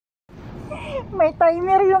May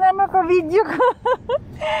timer yung ano ko, video ko.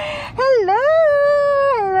 Hello!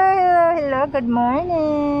 Hello, hello, hello. Good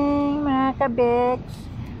morning, mga kabeks.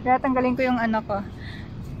 Tatanggalin ko yung ano ko,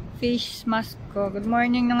 face mask ko. Good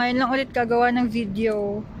morning. Na ngayon lang ulit gagawa ng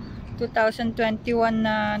video. 2021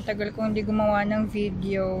 na. Tagal kong hindi gumawa ng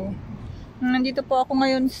video. Nandito po ako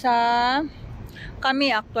ngayon sa...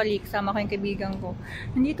 Kami actually, kasama ko yung kaibigan ko.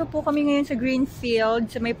 Nandito po kami ngayon sa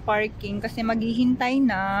Greenfield, sa may parking, kasi maghihintay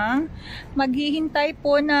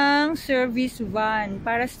po ng service van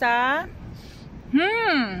para sa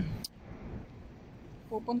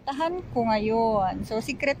pupuntahan ko ngayon. So,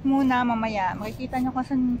 secret muna mamaya. Makikita nyo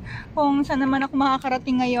kung saan naman ako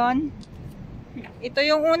makakarating ngayon. Ito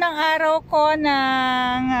yung unang araw ko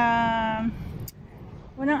ng...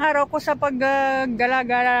 unang araw ko sa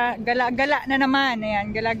paggala-gala na naman.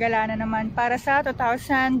 Ayan, gala-gala na naman para sa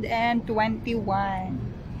 2021.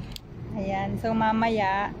 Ayan, so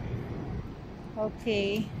mamaya,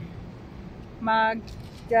 okay,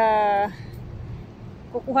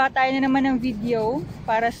 kukuha tayo na naman ng video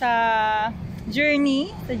para sa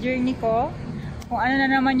journey ko. Kung ano na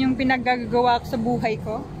naman yung pinaggagawa ko sa buhay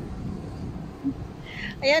ko.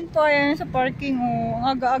 Ayan po, ayan sa parking, oh.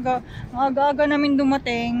 Ang aga-aga namin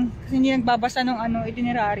dumating kasi hindi nagbabasa ng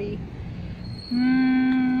itinerary.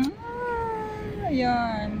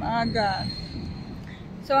 Ayan, maaga.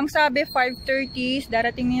 So, ang sabi, 5:30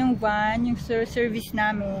 darating na yung van, yung service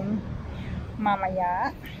namin.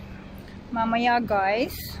 Mamaya. Mamaya,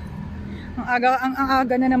 guys. Ang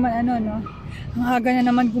aga na naman, no? Ang aga na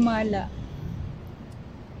naman gumala.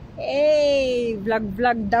 Hey, vlog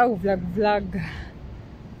daw, vlog.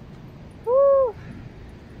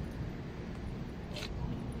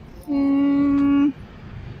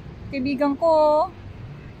 Kaibigan ko,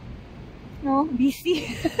 no, busy.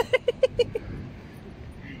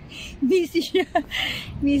 busy siya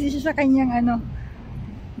sa kanyang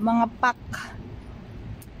mga pack.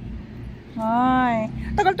 Ay,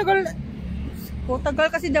 tagal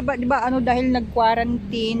kasi diba dahil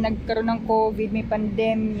nag-quarantine, nagkaroon ng COVID, may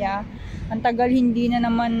pandemya. Ang tagal hindi na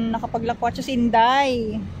naman nakapaglakwat siya si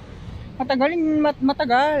Inday. Matagal hindi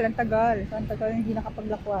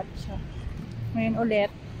nakapaglakwat siya. Ngayon ulit.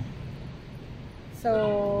 So,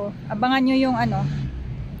 abangan nyo yung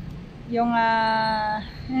yung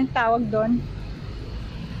tawag doon.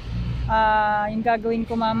 Yung gagawin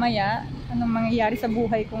ko mamaya, anong mangyayari sa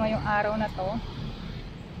buhay ko ngayong araw na to.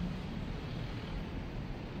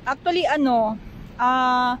 Actually, anong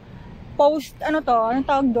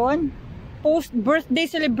tawag doon? Post birthday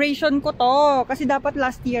celebration ko to. Kasi dapat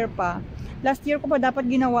last year ko pa dapat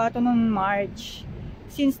ginawa to nung March.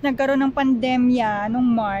 Since nagkaroon ng pandemya nung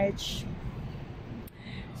March,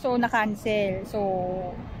 so na-cancel. So,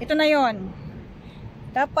 ito na yon.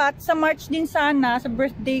 Dapat sa March din sana, sa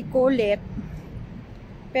birthday ko ulit.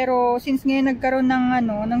 Pero since ngayon nagkaroon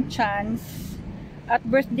ng chance, at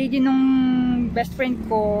birthday din ng best friend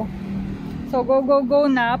ko, so go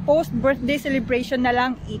na, post birthday celebration na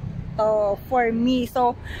lang ito for me.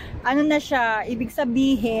 So, na siya, ibig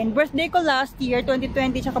sabihin, birthday ko last year,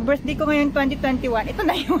 2020, tsaka birthday ko ngayon, 2021, ito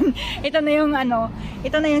na yun.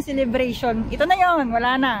 ito na yung celebration. Ito na yun,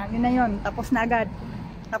 wala na. Yun na yun, tapos na agad.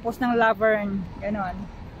 Tapos ng Laverne, ganon.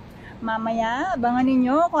 Mamaya, abangan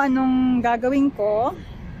ninyo kung anong gagawin ko.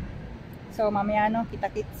 So, mamaya,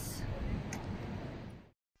 kita-kits.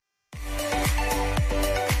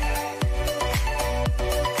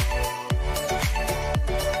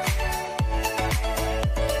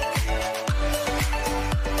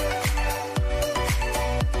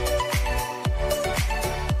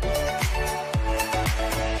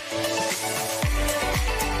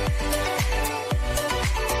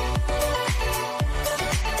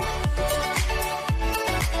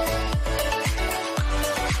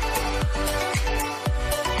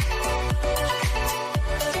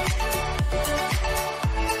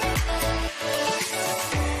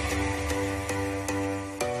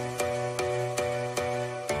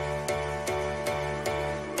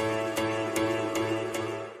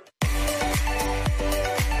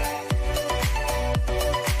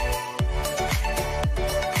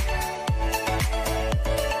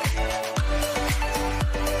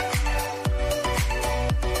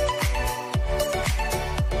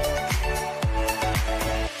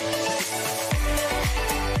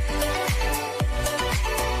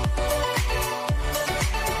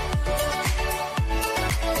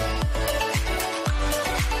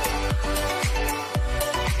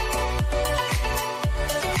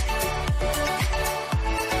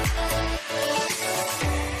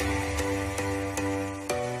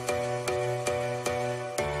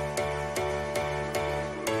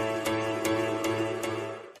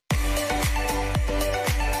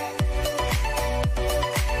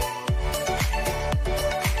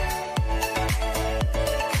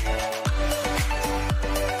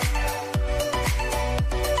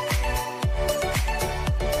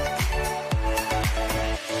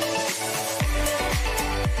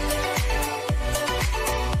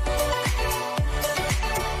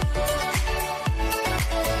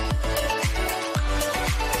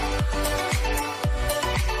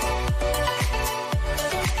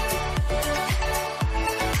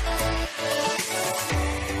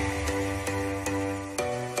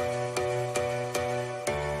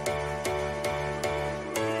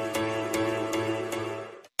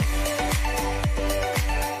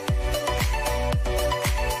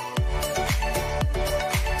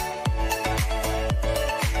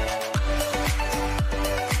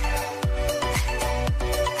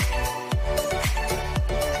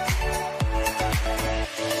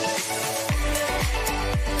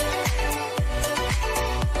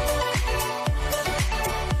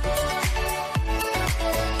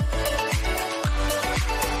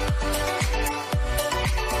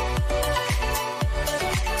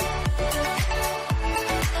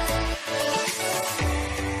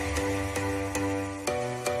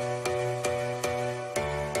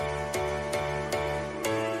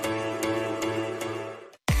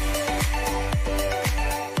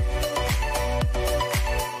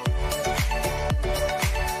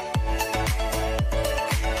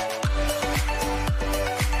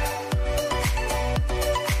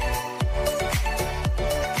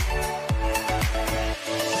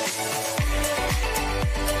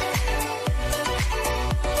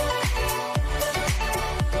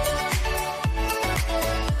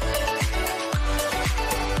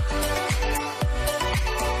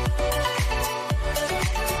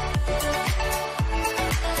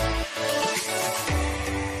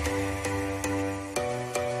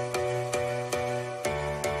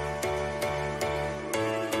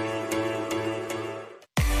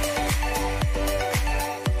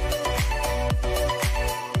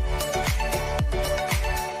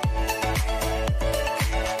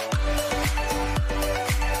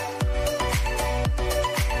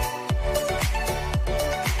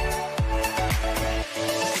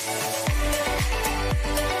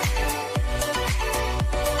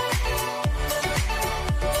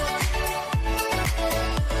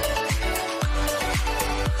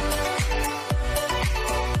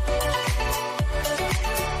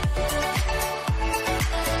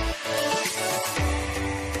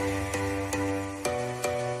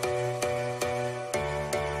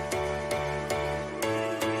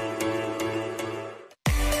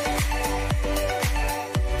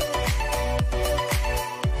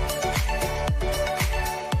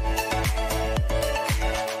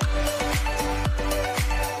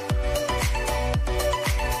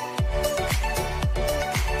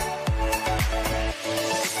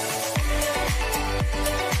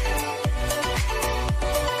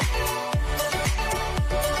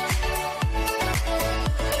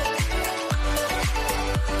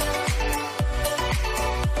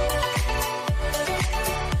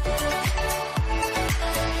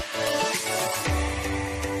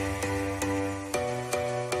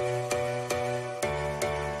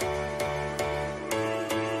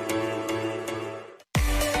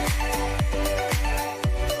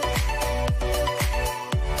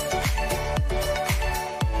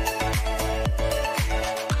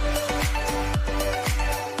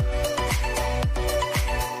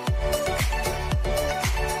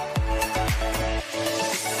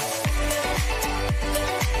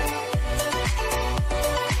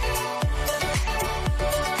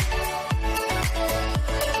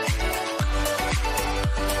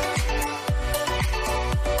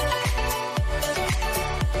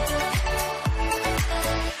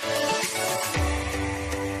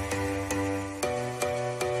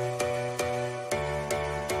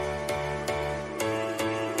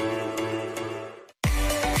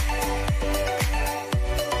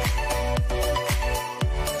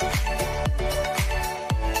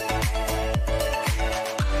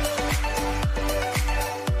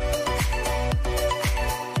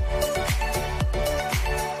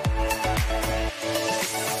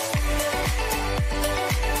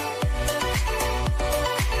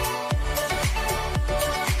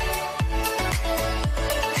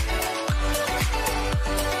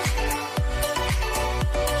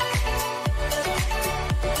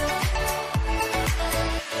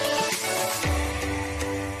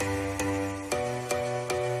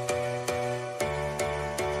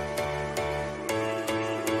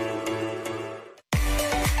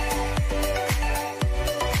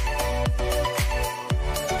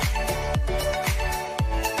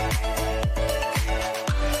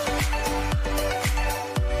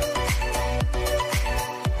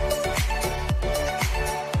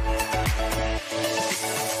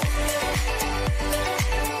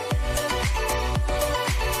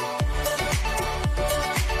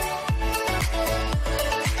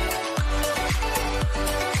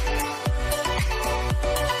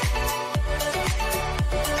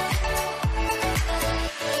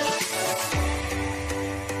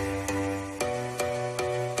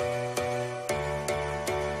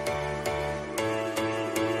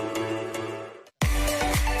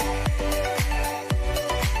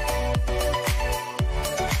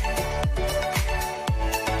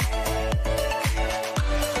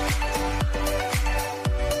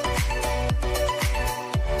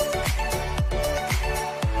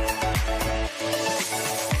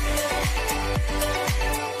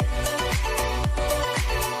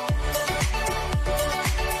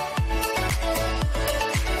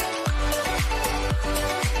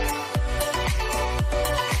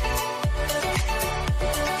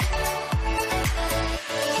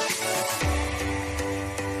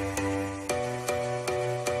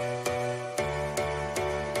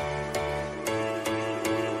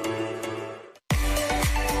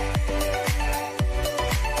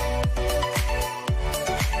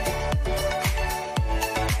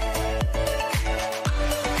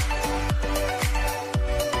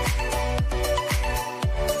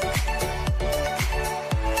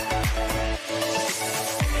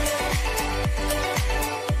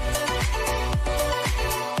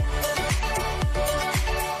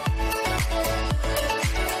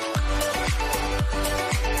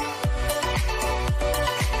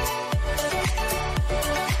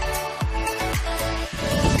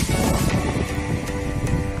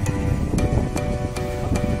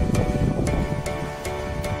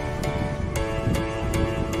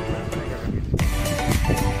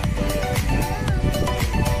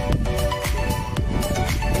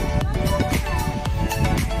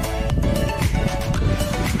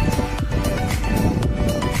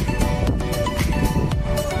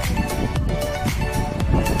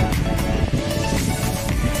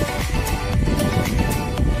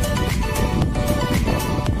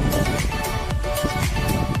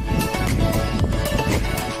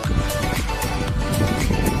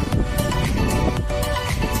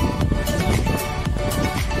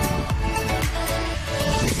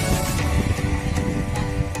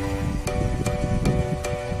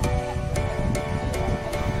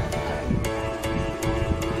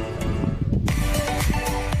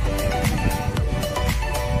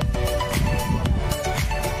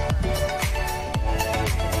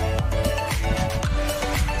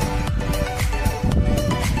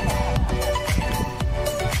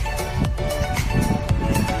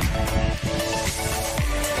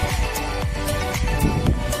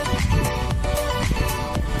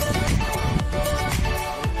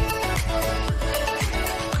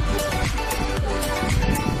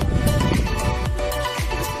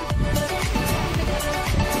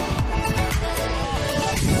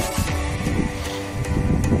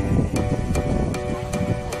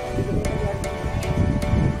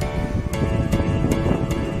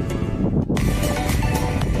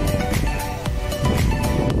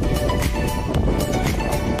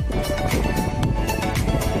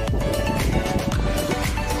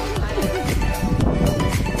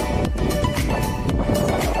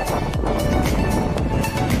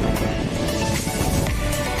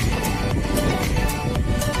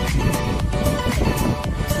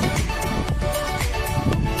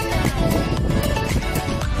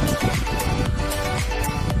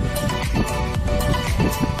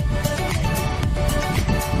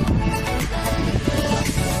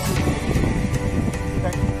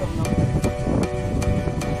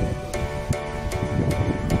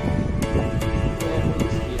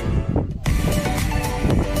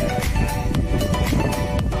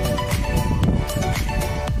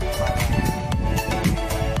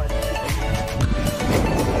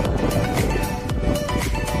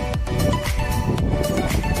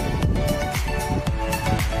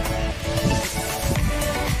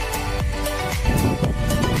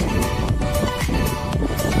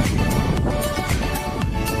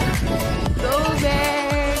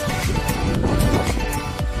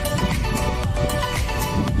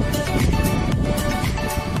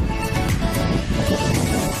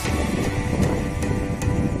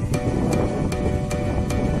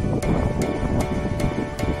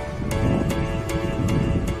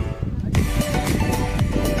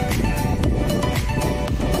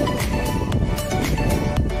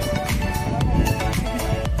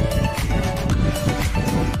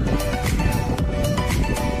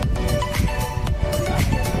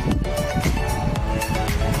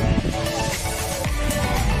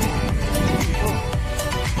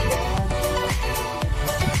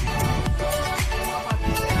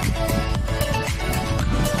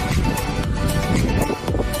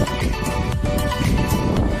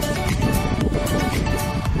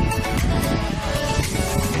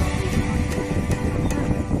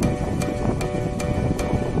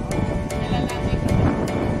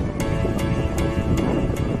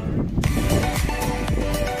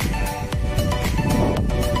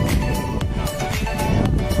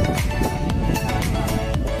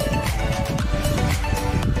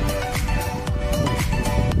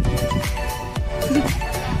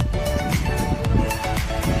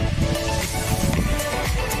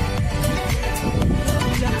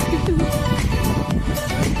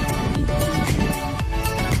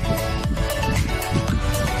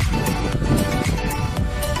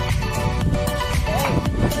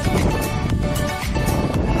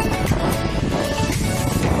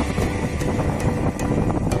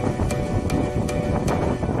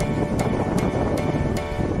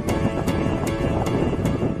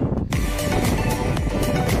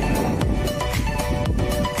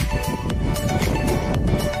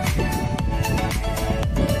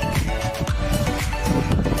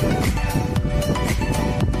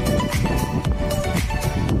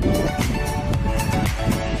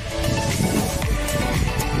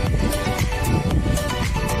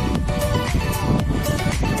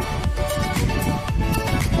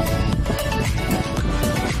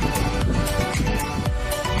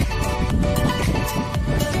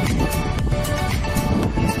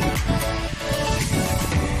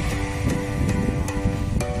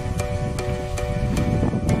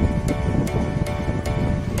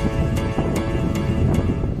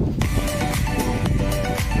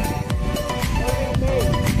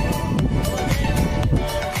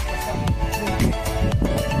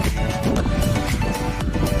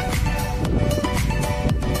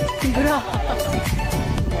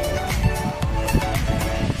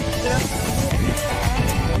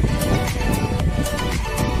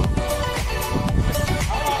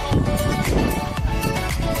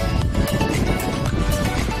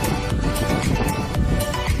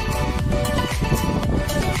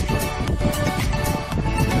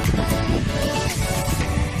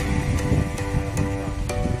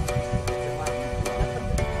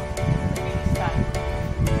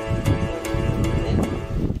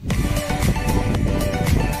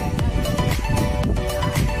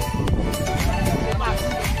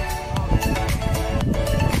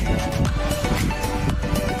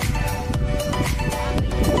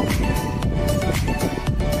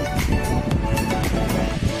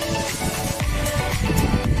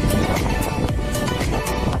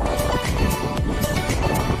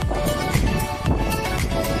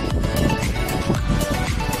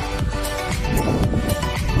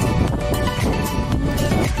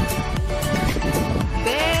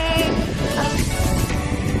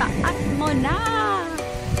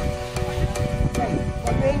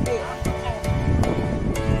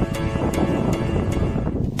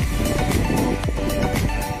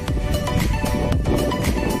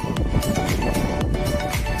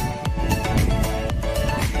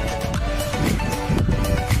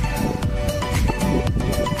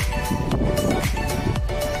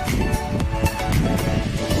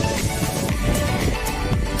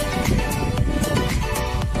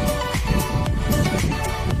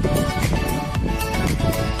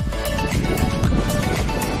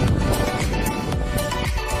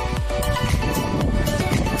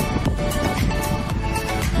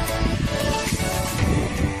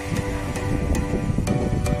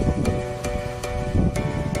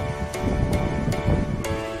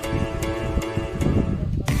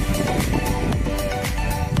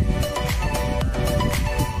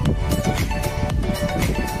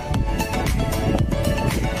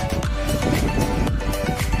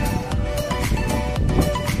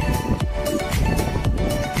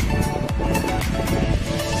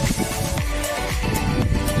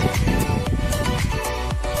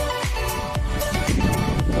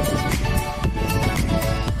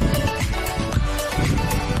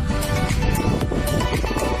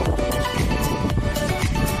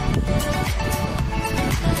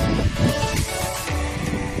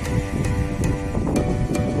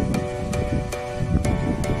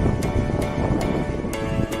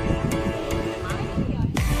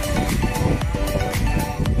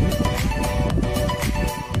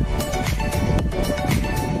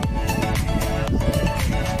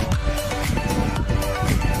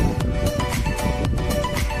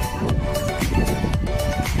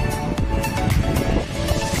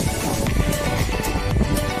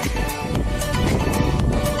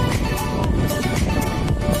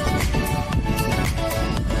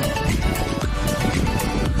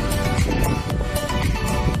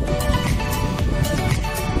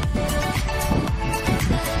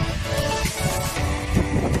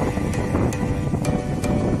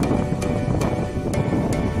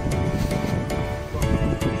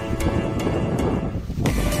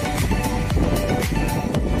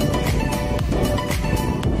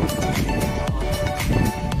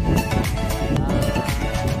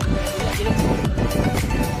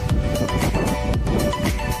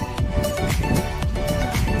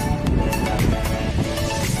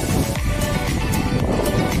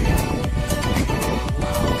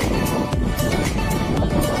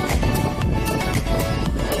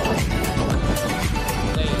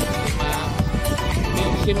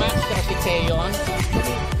 Si Max at si Teyon.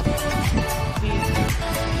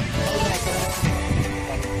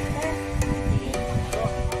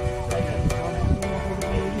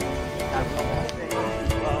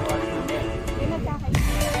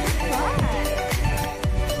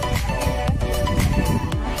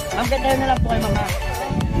 Ang ganda na lang po kay Mama.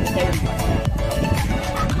 Teyon po.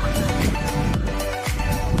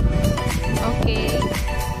 Okay.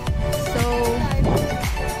 So,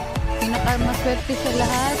 pinakamaswerte sa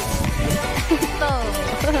lahat. Ito.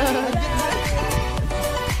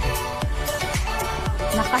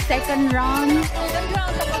 Naka second round.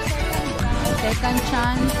 Second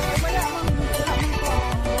chance.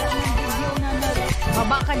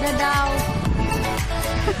 Baba ka na daw.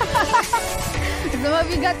 Gusto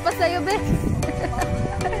mabigat pa sa'yo, Bes.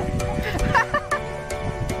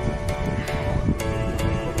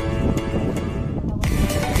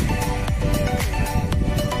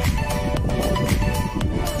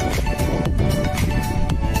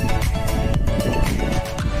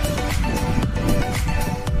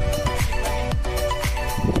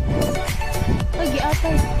 Lagi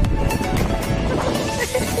atay.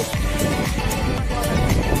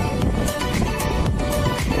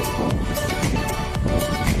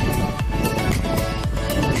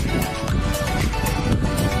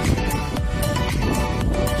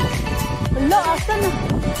 Hala, asa na?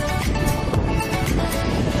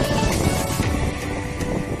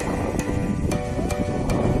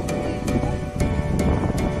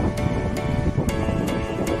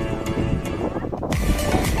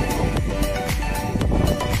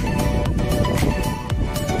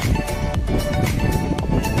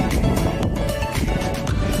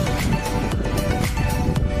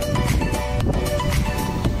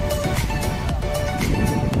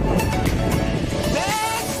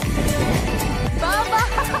 Baba!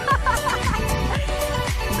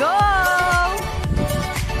 Go!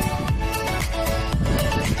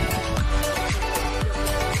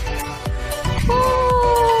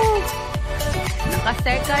 Woo!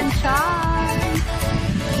 Naka-second chance.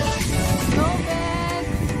 Go, Bex!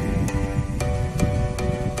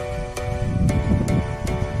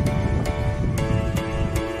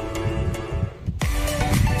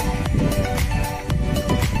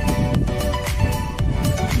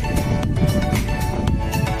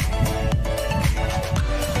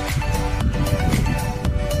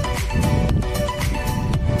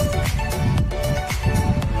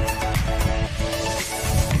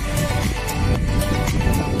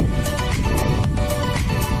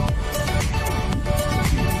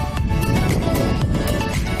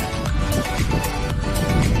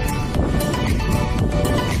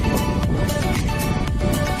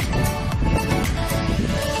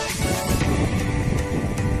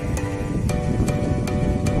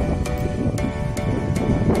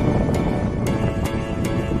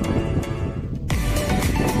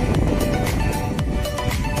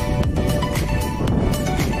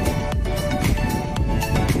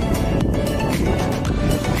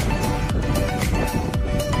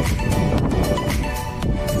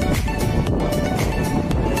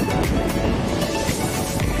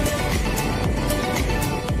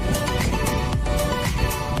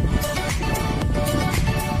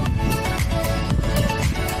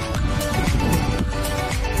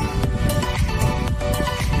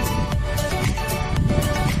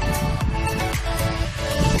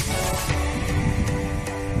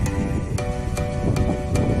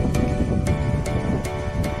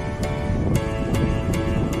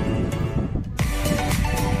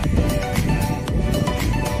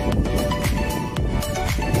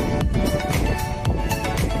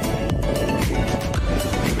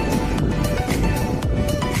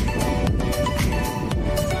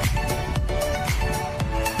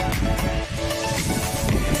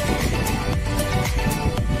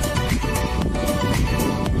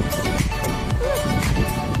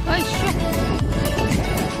 Ay, shoot!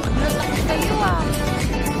 Natakot kayo ah!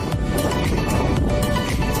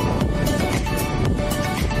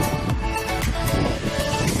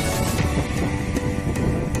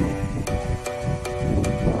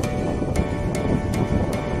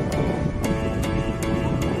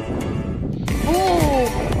 Oh!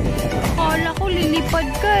 Akala ko lilipad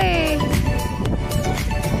ka eh.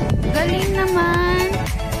 Galing naman.